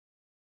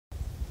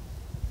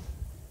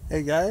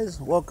Hey guys,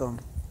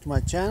 welcome to my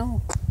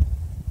channel,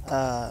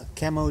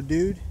 Camo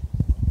Dude,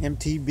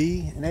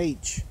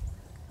 MTB&H,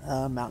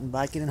 mountain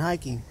biking and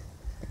hiking.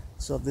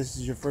 So if this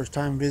is your first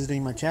time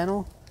visiting my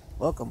channel,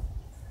 welcome.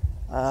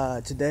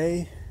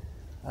 Today,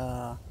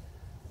 I'm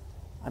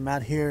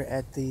out here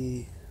at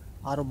the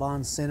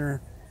Audubon Center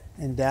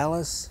in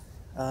Dallas,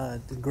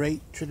 the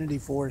Great Trinity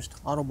Forest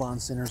Audubon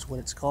Center is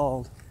what it's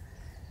called.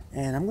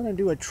 And I'm going to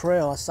do a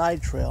trail, a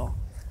side trail,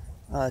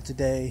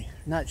 today.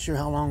 Not sure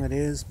how long it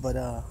is, but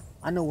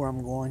I know where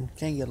I'm going.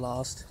 Can't get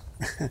lost.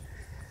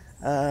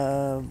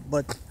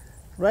 But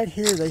right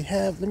here they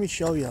have, let me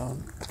show y'all,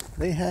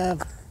 they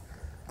have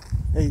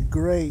a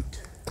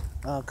great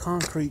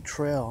concrete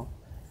trail.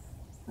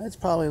 It's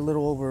probably a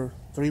little over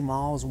 3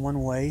 miles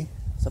one way,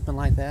 something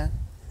like that.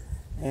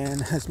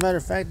 And as a matter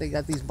of fact, they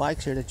got these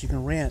bikes here that you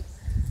can rent.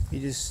 You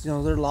just,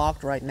 they're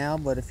locked right now,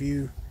 but if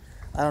you,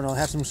 I don't know,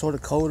 have some sort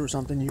of code or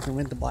something, you can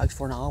rent the bikes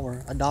for an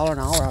hour, $1 an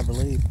hour, I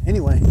believe.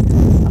 Anyway,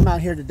 I'm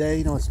out here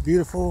today. It's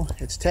beautiful.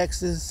 It's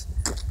Texas.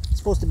 It's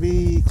supposed to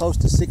be close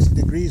to 60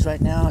 degrees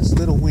right now. It's a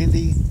little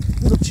windy,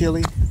 a little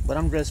chilly, but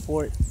I'm dressed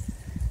for it.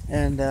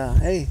 And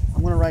hey,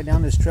 I'm gonna ride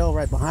down this trail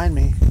right behind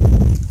me,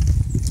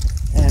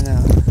 and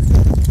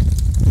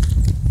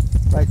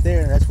right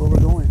there, that's where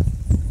we're going.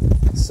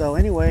 So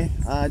anyway,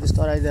 I just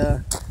thought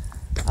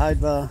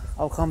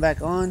I'll come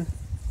back on.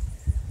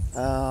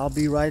 I'll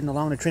be riding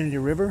along the Trinity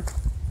River,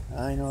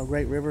 a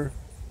great river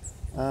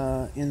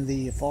in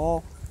the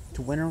fall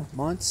to winter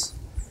months.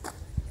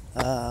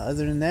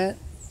 Other than that,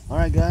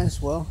 alright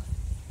guys, well,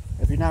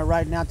 if you're not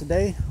riding out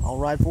today, I'll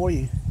ride for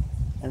you.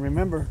 And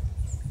remember,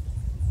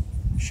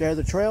 share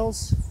the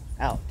trails,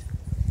 out.